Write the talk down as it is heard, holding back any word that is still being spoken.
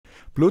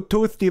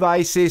Bluetooth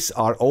devices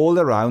are all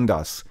around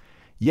us,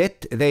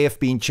 yet they have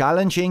been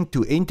challenging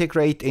to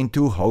integrate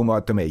into home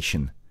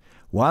automation.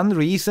 One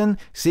reason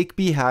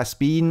Zigbee has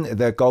been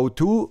the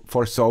go-to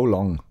for so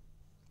long.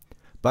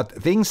 But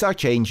things are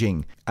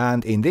changing,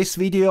 and in this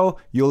video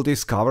you'll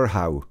discover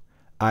how.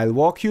 I'll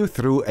walk you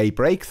through a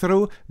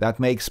breakthrough that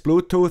makes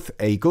Bluetooth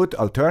a good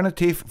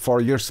alternative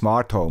for your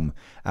smart home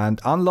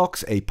and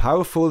unlocks a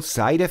powerful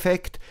side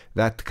effect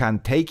that can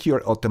take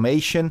your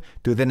automation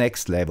to the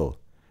next level.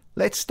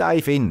 Let's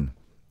dive in.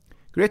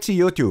 Grüezi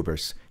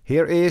YouTubers,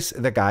 here is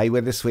the guy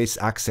with the Swiss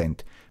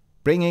accent,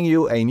 bringing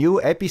you a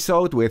new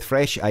episode with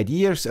fresh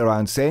ideas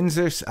around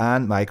sensors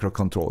and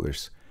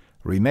microcontrollers.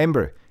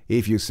 Remember,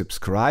 if you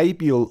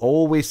subscribe, you'll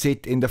always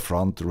sit in the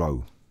front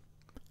row.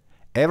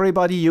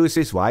 Everybody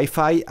uses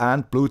Wi-Fi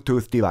and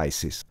Bluetooth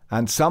devices,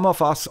 and some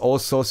of us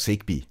also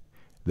Zigbee.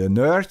 The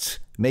nerds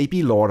may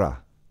be LoRa,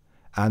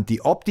 and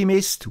the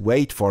optimists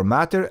wait for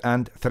Matter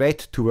and Thread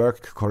to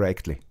work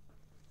correctly.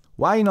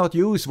 Why not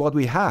use what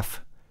we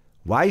have?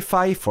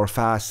 Wi-Fi for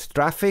fast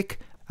traffic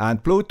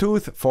and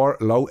Bluetooth for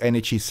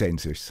low-energy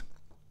sensors.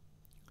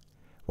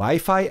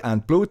 Wi-Fi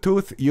and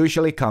Bluetooth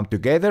usually come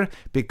together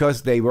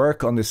because they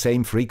work on the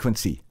same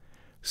frequency,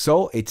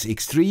 so it's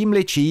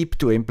extremely cheap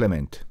to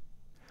implement.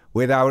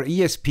 With our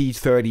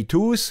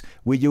ESP32s,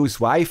 we use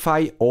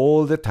Wi-Fi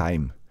all the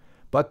time.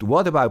 But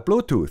what about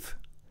Bluetooth?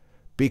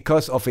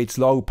 Because of its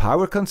low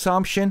power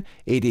consumption,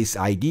 it is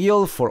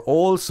ideal for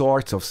all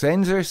sorts of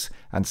sensors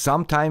and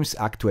sometimes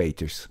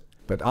actuators.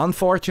 But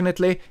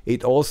unfortunately,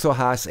 it also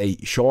has a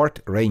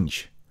short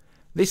range.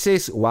 This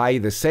is why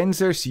the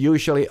sensors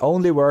usually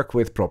only work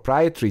with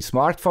proprietary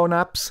smartphone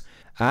apps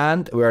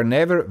and were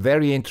never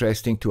very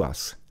interesting to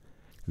us.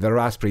 The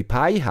Raspberry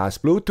Pi has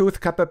Bluetooth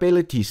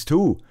capabilities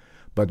too,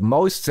 but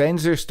most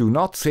sensors do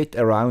not sit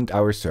around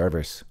our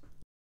servers.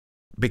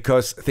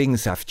 Because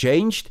things have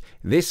changed,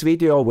 this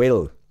video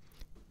will.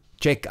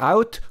 Check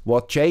out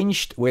what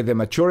changed with the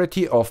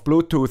maturity of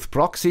Bluetooth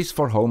proxies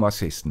for Home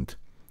Assistant.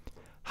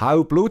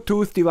 How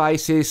Bluetooth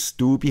devices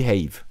do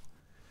behave.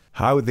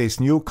 How this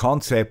new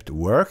concept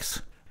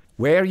works.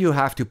 Where you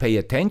have to pay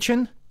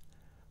attention.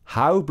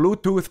 How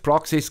Bluetooth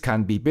proxies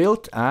can be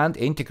built and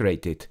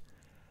integrated.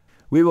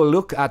 We will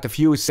look at a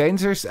few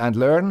sensors and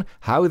learn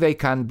how they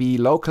can be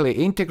locally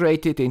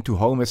integrated into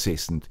Home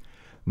Assistant.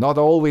 Not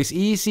always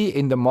easy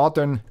in the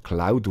modern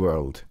cloud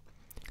world.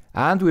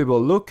 And we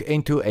will look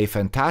into a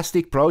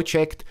fantastic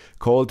project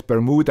called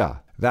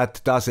Bermuda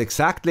that does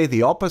exactly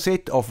the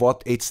opposite of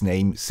what its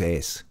name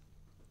says.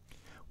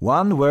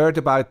 One word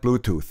about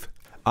Bluetooth.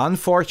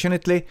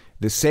 Unfortunately,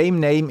 the same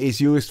name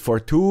is used for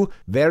two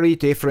very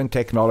different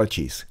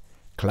technologies.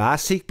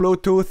 Classic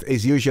Bluetooth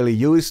is usually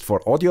used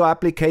for audio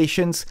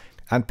applications,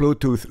 and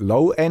Bluetooth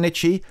Low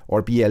Energy,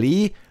 or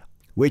BLE,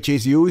 which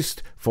is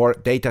used for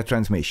data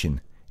transmission.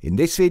 In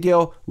this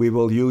video, we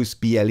will use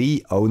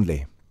BLE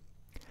only.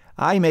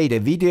 I made a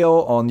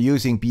video on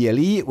using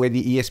BLE with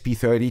the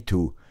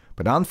ESP32,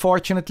 but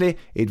unfortunately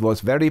it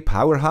was very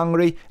power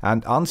hungry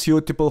and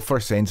unsuitable for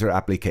sensor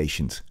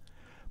applications.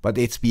 But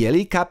its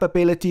BLE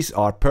capabilities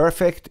are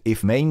perfect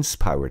if mains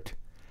powered.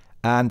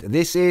 And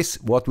this is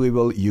what we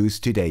will use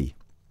today.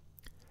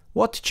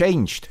 What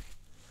changed?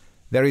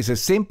 There is a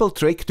simple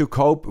trick to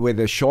cope with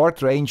a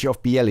short range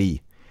of BLE.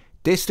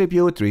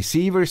 Distribute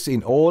receivers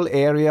in all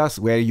areas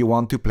where you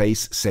want to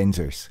place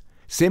sensors,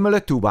 similar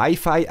to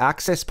Wi-Fi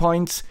access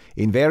points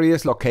in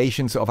various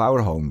locations of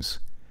our homes.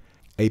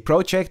 A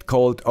project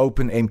called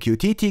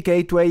OpenMQTT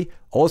Gateway,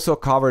 also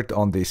covered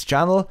on this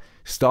channel,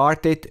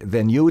 started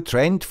the new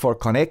trend for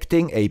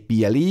connecting a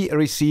BLE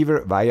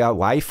receiver via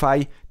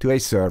Wi-Fi to a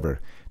server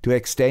to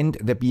extend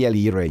the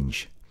BLE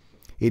range.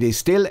 It is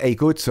still a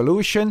good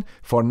solution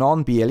for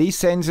non-BLE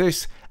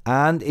sensors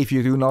and if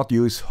you do not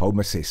use Home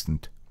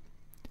Assistant.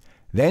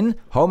 Then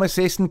Home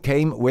Assistant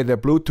came with a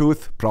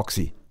Bluetooth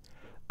proxy.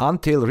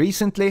 Until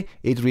recently,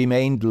 it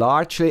remained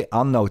largely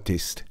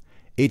unnoticed.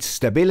 Its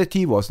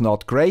stability was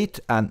not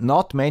great and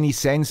not many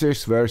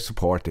sensors were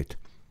supported.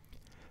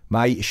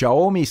 My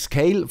Xiaomi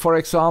scale, for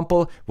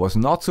example, was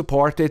not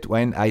supported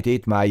when I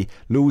did my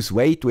lose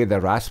weight with a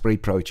Raspberry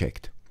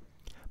project.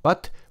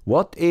 But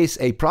what is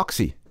a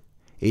proxy?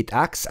 It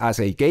acts as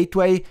a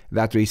gateway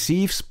that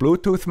receives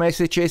Bluetooth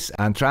messages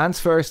and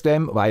transfers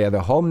them via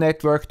the home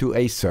network to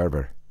a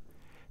server,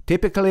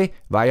 typically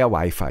via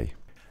Wi-Fi.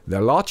 The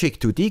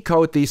logic to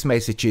decode these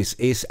messages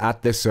is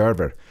at the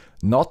server,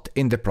 not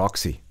in the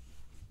proxy.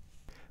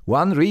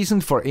 One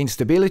reason for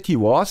instability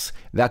was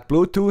that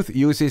Bluetooth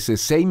uses the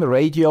same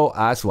radio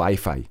as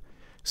Wi-Fi.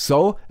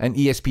 So an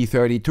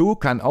ESP32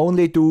 can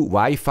only do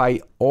Wi-Fi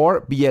or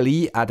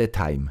BLE at a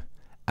time,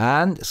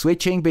 and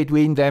switching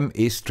between them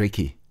is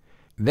tricky.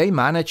 They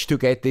managed to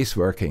get this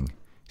working.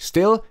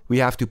 Still, we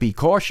have to be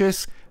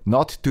cautious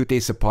not to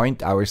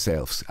disappoint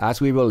ourselves,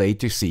 as we will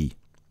later see.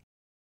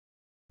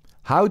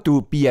 How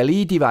do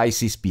BLE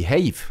devices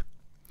behave?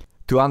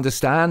 To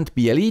understand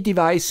BLE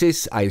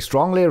devices, I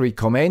strongly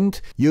recommend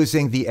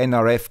using the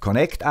NRF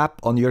Connect app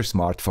on your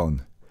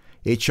smartphone.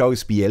 It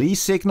shows BLE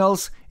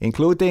signals,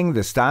 including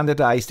the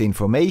standardized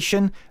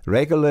information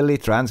regularly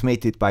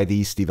transmitted by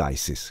these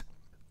devices.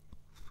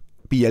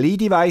 BLE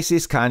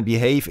devices can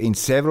behave in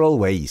several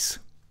ways.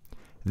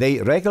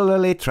 They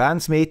regularly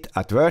transmit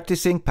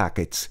advertising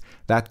packets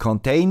that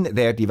contain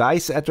their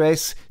device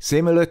address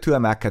similar to a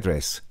MAC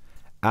address.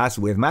 As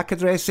with MAC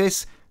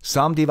addresses,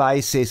 some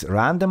devices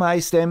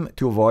randomize them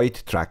to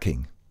avoid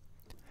tracking.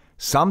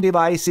 Some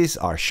devices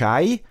are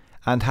shy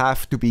and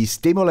have to be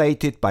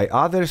stimulated by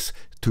others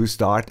to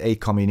start a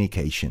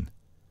communication.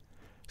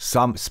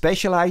 Some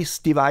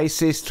specialized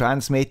devices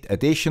transmit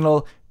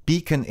additional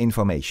beacon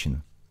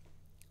information.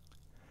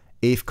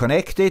 If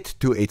connected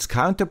to its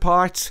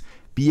counterparts,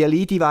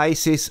 BLE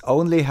devices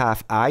only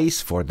have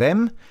eyes for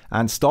them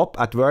and stop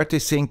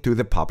advertising to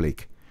the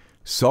public.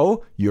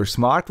 So, your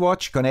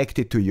smartwatch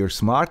connected to your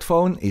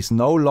smartphone is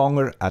no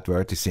longer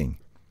advertising.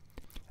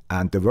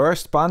 And the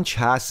worst bunch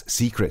has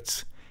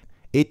secrets.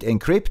 It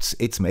encrypts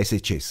its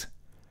messages.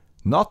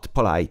 Not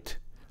polite,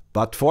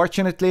 but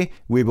fortunately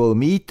we will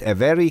meet a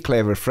very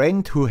clever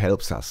friend who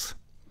helps us.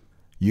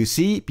 You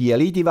see,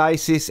 BLE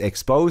devices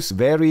expose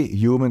very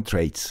human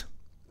traits.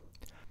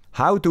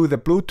 How do the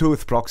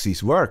Bluetooth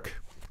proxies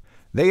work?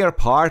 They are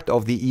part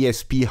of the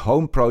ESP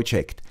Home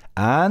project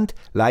and,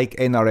 like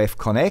NRF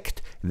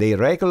Connect, they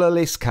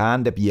regularly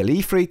scan the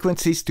BLE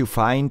frequencies to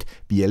find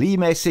BLE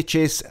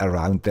messages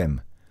around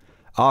them.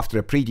 After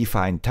a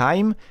predefined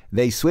time,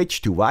 they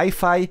switch to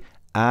Wi-Fi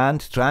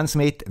and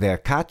transmit their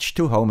catch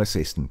to Home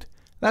Assistant.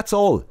 That's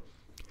all.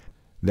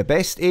 The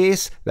best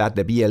is that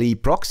the BLE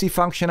proxy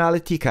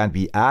functionality can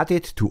be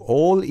added to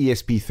all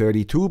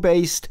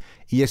ESP32-based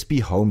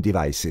ESP Home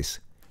devices.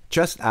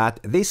 Just add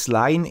this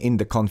line in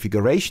the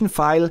configuration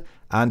file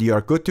and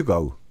you're good to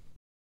go.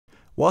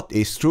 What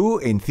is true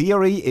in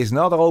theory is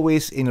not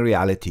always in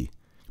reality.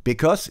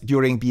 Because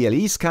during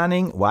BLE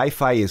scanning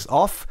Wi-Fi is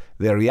off,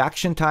 the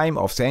reaction time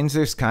of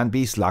sensors can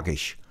be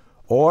sluggish,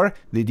 or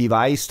the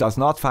device does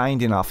not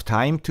find enough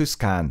time to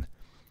scan.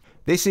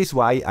 This is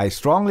why I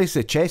strongly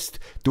suggest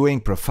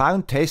doing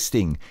profound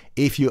testing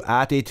if you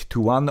add it to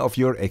one of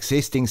your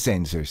existing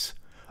sensors,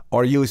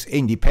 or use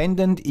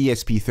independent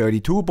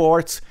ESP32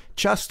 boards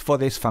just for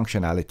this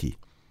functionality.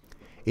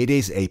 It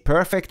is a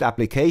perfect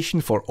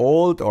application for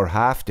old or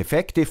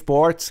half-defective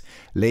boards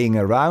laying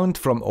around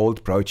from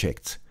old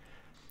projects.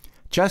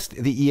 Just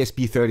the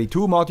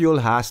ESP32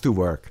 module has to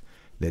work.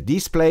 The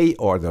display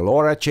or the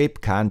LoRa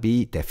chip can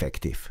be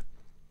defective.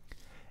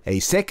 A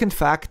second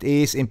fact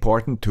is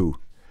important too.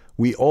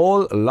 We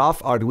all love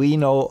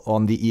Arduino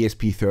on the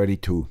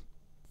ESP32.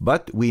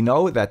 But we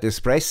know that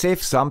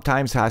Espressif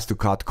sometimes has to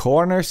cut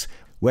corners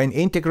when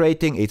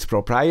integrating its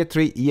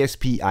proprietary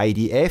ESP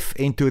IDF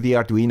into the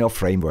Arduino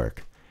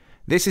framework.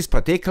 This is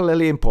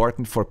particularly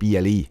important for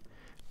BLE.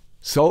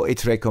 So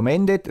it's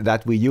recommended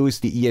that we use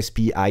the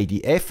ESP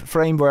IDF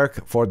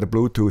framework for the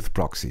Bluetooth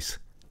proxies.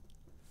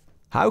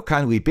 How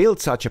can we build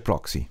such a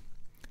proxy?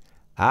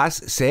 As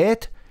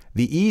said,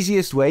 the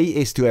easiest way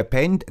is to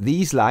append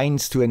these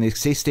lines to an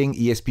existing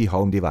ESP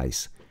Home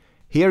device.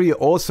 Here you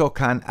also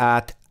can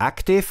add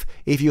active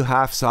if you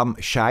have some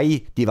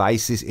shy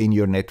devices in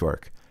your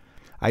network.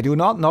 I do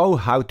not know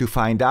how to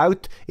find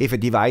out if a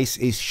device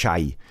is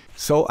shy,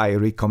 so I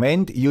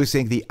recommend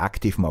using the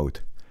active mode.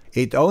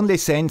 It only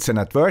sends an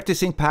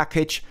advertising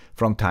package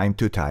from time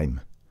to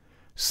time.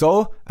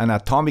 So, an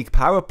atomic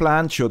power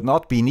plant should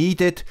not be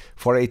needed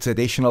for its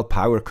additional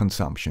power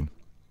consumption.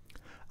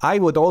 I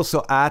would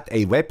also add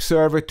a web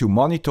server to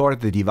monitor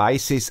the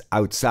devices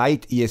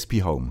outside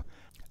ESP Home.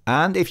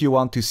 And if you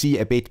want to see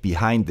a bit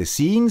behind the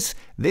scenes,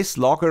 this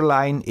logger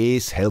line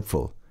is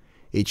helpful.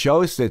 It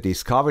shows the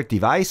discovered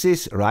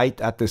devices right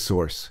at the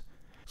source.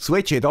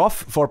 Switch it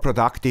off for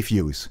productive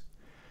use.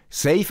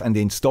 Save and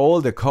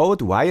install the code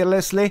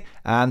wirelessly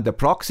and the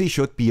proxy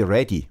should be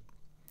ready.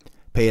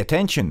 Pay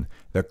attention,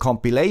 the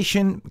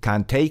compilation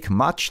can take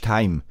much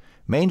time,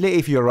 mainly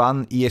if you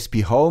run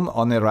ESP Home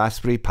on a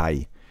Raspberry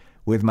Pi.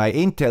 With my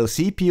Intel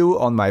CPU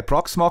on my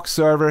Proxmox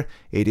server,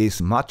 it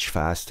is much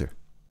faster.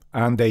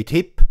 And a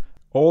tip,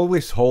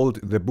 always hold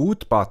the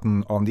boot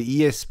button on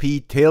the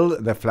ESP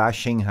till the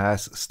flashing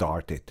has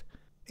started.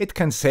 It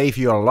can save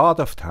you a lot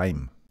of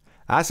time.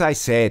 As I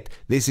said,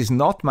 this is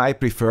not my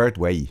preferred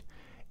way.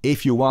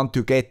 If you want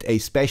to get a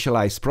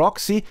specialized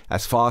proxy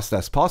as fast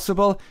as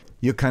possible,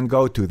 you can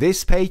go to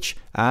this page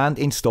and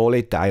install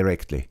it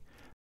directly.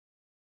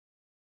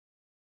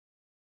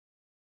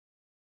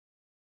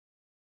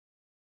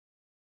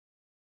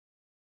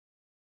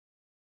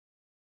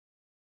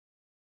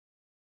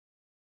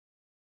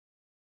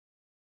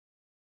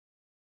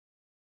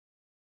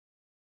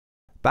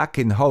 Back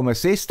in Home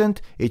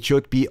Assistant, it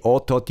should be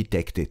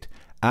auto-detected,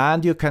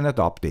 and you can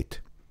adopt it.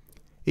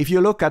 If you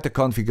look at the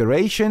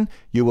configuration,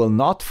 you will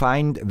not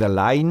find the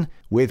line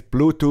with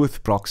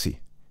Bluetooth proxy.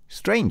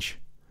 Strange.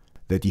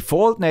 The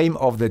default name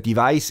of the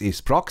device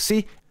is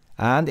Proxy,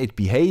 and it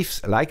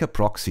behaves like a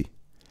proxy.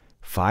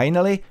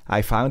 Finally,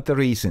 I found the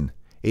reason.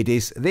 It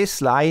is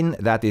this line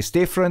that is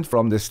different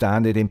from the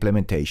standard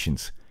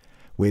implementations.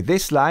 With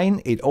this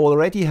line, it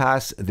already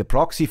has the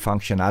proxy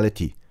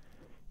functionality.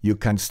 You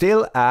can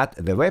still add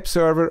the web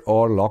server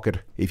or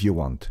logger if you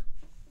want.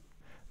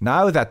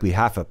 Now that we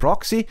have a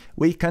proxy,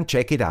 we can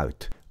check it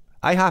out.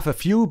 I have a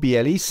few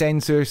BLE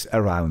sensors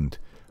around.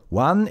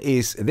 One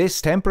is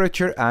this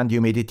temperature and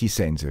humidity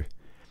sensor.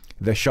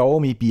 The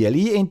Shomi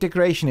BLE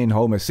integration in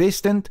Home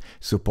Assistant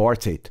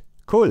supports it.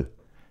 Cool!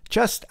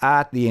 Just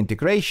add the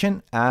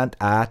integration and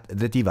add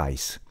the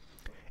device.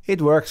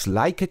 It works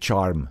like a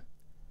charm.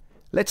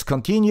 Let's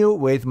continue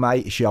with my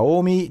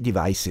Xiaomi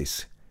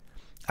devices.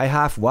 I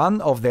have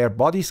one of their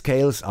body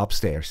scales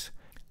upstairs.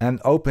 An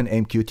open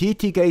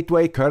MQTT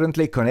gateway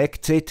currently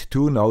connects it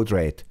to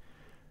Node-RED.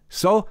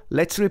 So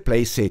let's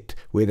replace it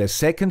with a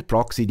second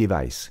proxy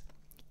device.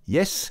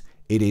 Yes,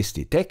 it is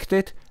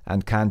detected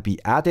and can be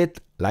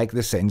added like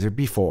the sensor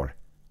before.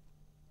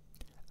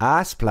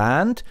 As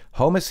planned,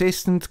 Home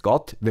Assistant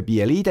got the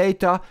BLE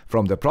data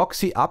from the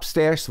proxy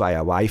upstairs via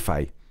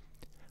Wi-Fi,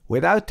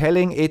 without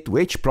telling it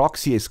which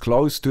proxy is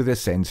close to the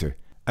sensor,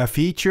 a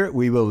feature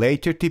we will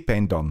later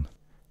depend on.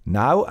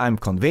 Now I'm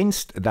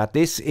convinced that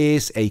this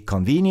is a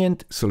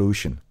convenient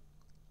solution.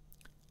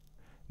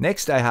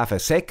 Next I have a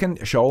second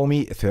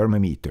Xiaomi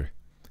thermometer.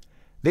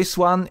 This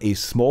one is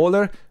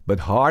smaller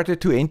but harder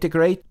to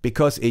integrate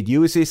because it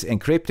uses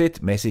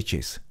encrypted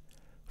messages.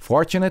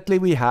 Fortunately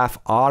we have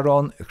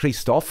Aaron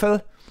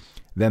Christoffel,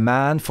 the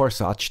man for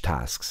such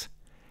tasks.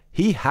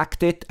 He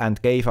hacked it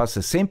and gave us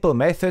a simple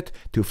method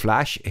to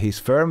flash his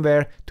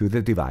firmware to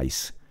the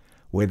device,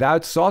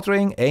 without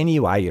soldering any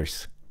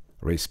wires.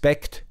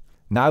 Respect.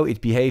 Now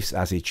it behaves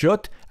as it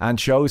should and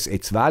shows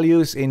its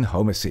values in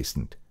Home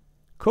Assistant.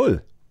 Cool.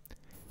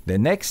 The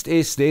next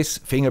is this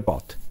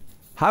fingerbot.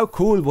 How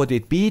cool would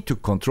it be to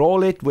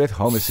control it with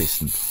Home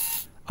Assistant?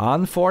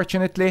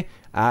 Unfortunately,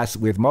 as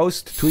with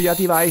most Tuya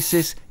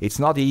devices, it's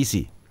not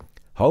easy.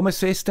 Home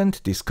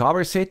Assistant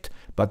discovers it,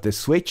 but the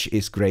switch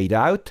is grayed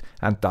out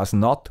and does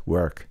not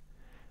work.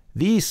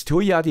 These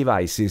Tuya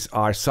devices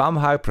are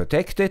somehow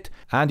protected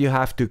and you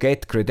have to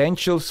get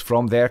credentials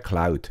from their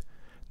cloud.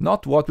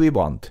 Not what we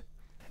want.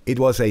 It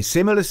was a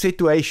similar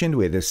situation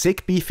with a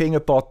Zigbee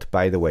fingerbot,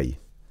 by the way.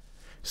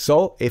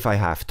 So, if I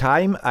have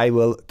time, I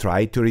will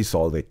try to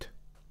resolve it.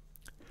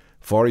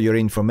 For your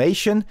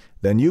information,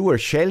 the newer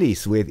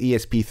Shellys with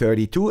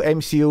ESP32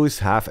 MCUs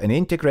have an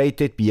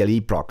integrated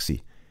BLE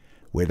proxy,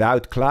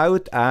 without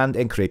cloud and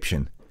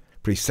encryption,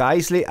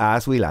 precisely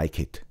as we like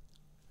it.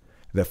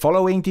 The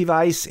following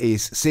device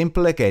is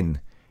simple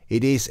again.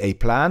 It is a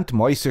plant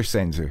moisture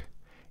sensor.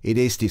 It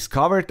is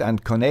discovered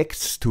and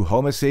connects to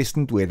Home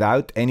Assistant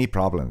without any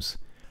problems.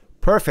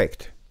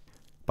 Perfect!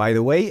 By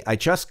the way, I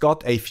just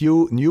got a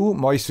few new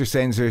moisture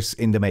sensors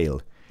in the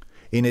mail.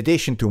 In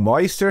addition to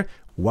moisture,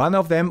 one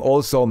of them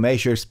also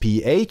measures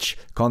pH,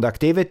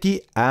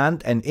 conductivity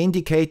and an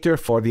indicator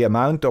for the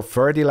amount of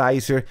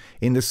fertilizer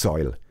in the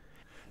soil.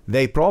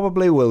 They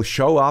probably will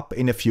show up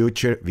in a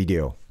future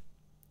video.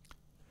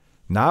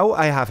 Now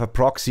I have a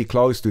proxy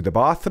close to the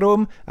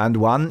bathroom and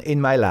one in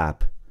my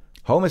lab.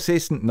 Home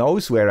Assistant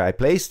knows where I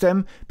place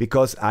them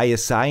because I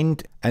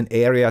assigned an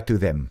area to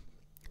them.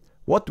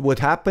 What would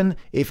happen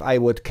if I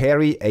would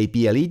carry a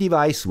BLE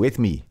device with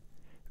me?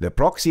 The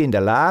proxy in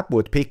the lab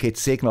would pick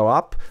its signal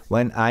up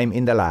when I'm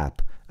in the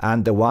lab,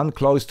 and the one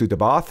close to the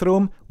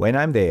bathroom when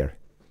I'm there.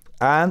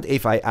 And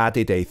if I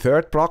added a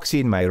third proxy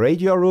in my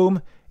radio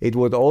room, it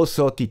would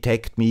also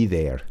detect me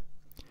there.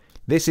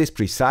 This is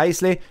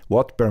precisely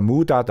what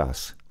Bermuda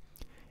does.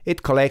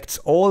 It collects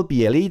all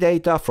BLE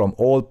data from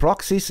all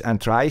proxies and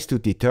tries to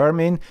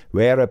determine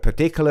where a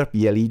particular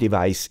BLE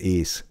device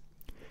is.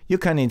 You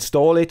can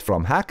install it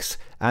from hacks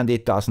and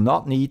it does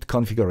not need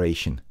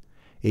configuration.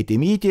 It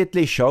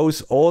immediately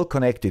shows all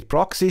connected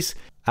proxies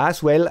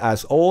as well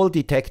as all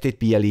detected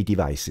BLE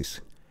devices.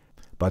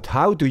 But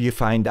how do you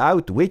find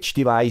out which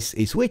device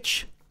is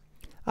which?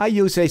 I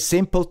use a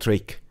simple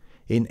trick.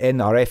 In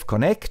NRF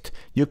Connect,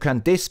 you can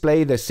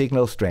display the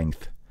signal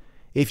strength.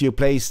 If you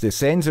place the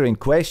sensor in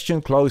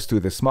question close to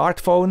the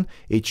smartphone,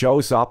 it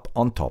shows up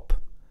on top.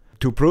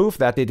 To prove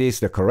that it is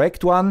the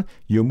correct one,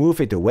 you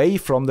move it away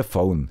from the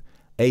phone.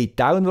 A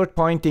downward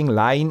pointing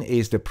line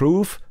is the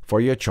proof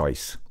for your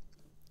choice.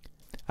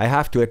 I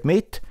have to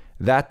admit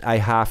that I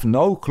have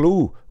no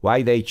clue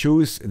why they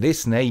choose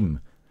this name.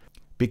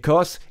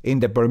 Because in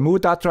the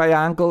Bermuda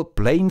Triangle,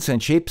 planes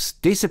and ships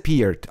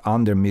disappeared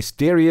under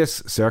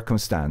mysterious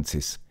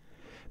circumstances.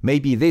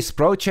 Maybe this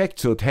project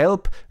should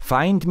help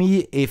find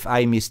me if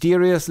I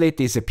mysteriously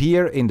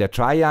disappear in the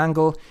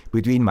triangle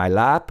between my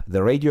lab,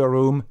 the radio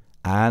room,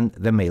 and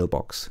the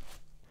mailbox.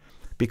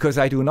 Because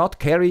I do not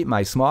carry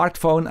my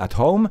smartphone at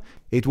home,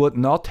 it would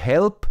not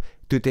help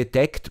to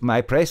detect my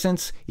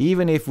presence,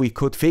 even if we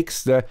could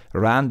fix the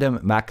random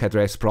MAC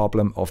address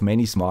problem of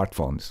many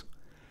smartphones.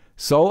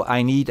 So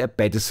I need a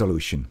better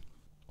solution.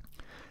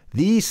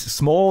 These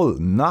small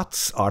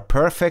nuts are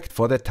perfect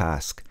for the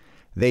task.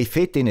 They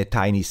fit in a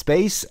tiny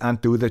space and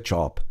do the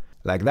job.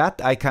 Like that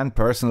I can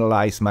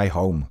personalize my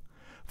home.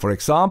 For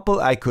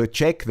example, I could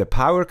check the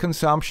power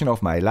consumption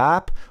of my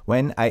lab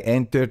when I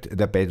entered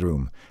the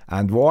bedroom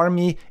and warn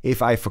me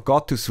if I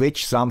forgot to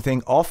switch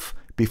something off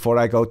before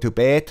I go to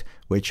bed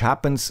which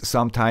happens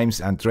sometimes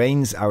and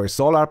drains our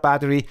solar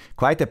battery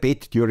quite a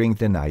bit during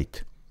the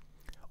night.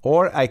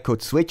 Or I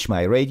could switch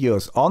my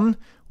radios on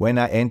when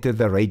I enter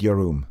the radio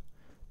room.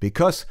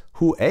 Because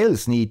who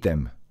else need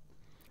them?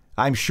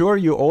 I'm sure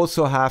you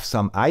also have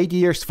some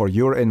ideas for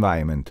your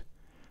environment.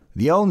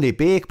 The only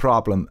big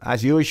problem,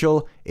 as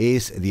usual,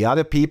 is the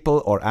other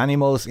people or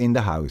animals in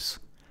the house.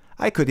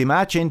 I could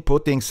imagine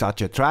putting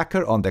such a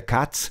tracker on the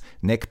cat's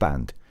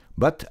neckband,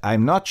 but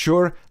I'm not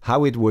sure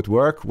how it would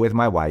work with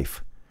my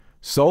wife.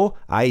 So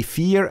I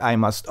fear I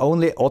must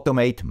only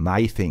automate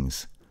my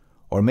things.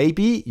 Or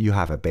maybe you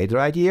have a better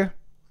idea?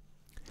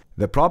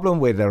 The problem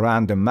with the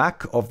random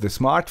Mac of the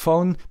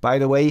smartphone, by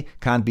the way,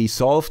 can be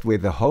solved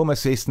with the Home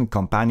Assistant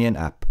companion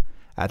app,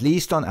 at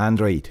least on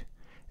Android.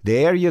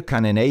 There you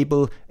can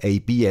enable a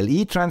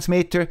BLE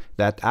transmitter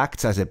that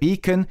acts as a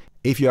beacon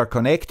if you are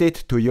connected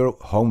to your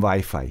home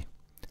Wi-Fi.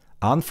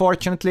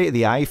 Unfortunately,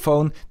 the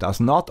iPhone does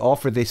not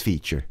offer this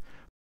feature.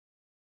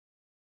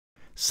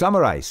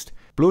 Summarized,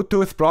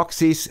 Bluetooth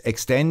proxies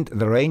extend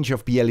the range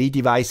of BLE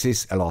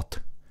devices a lot.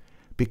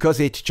 Because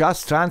it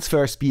just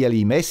transfers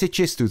BLE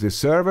messages to the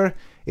server,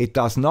 it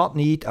does not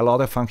need a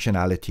lot of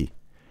functionality.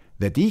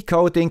 The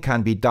decoding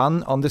can be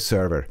done on the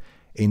server,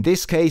 in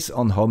this case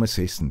on Home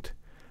Assistant.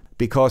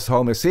 Because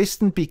Home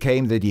Assistant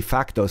became the de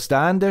facto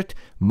standard,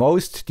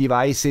 most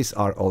devices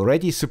are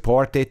already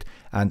supported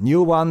and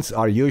new ones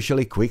are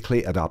usually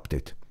quickly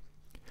adopted.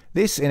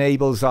 This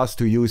enables us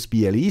to use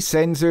BLE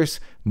sensors,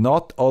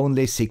 not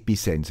only Zigbee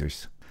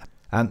sensors.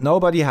 And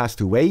nobody has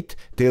to wait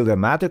till the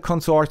Matter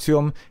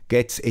consortium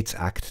gets its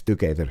act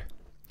together.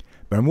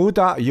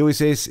 Bermuda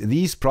uses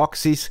these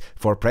proxies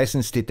for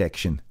presence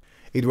detection.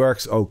 It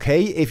works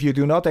okay if you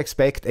do not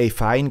expect a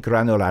fine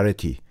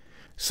granularity.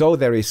 So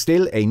there is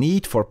still a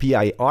need for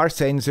PIR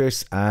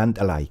sensors and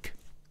alike.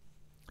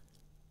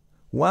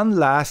 One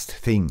last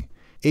thing.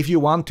 If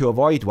you want to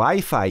avoid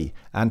Wi-Fi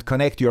and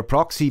connect your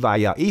proxy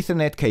via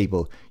Ethernet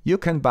cable, you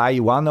can buy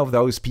one of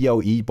those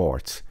PoE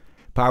boards.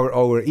 Power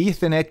over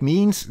Ethernet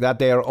means that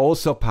they are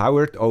also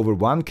powered over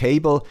one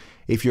cable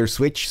if your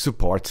switch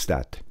supports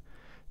that.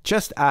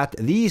 Just add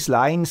these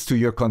lines to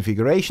your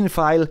configuration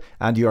file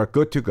and you are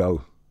good to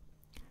go.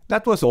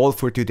 That was all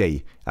for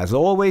today. As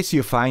always,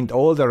 you find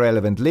all the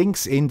relevant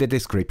links in the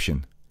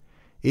description.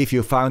 If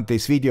you found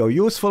this video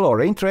useful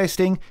or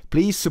interesting,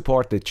 please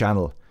support the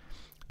channel.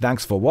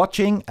 Thanks for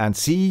watching and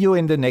see you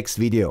in the next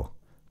video.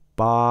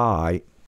 Bye.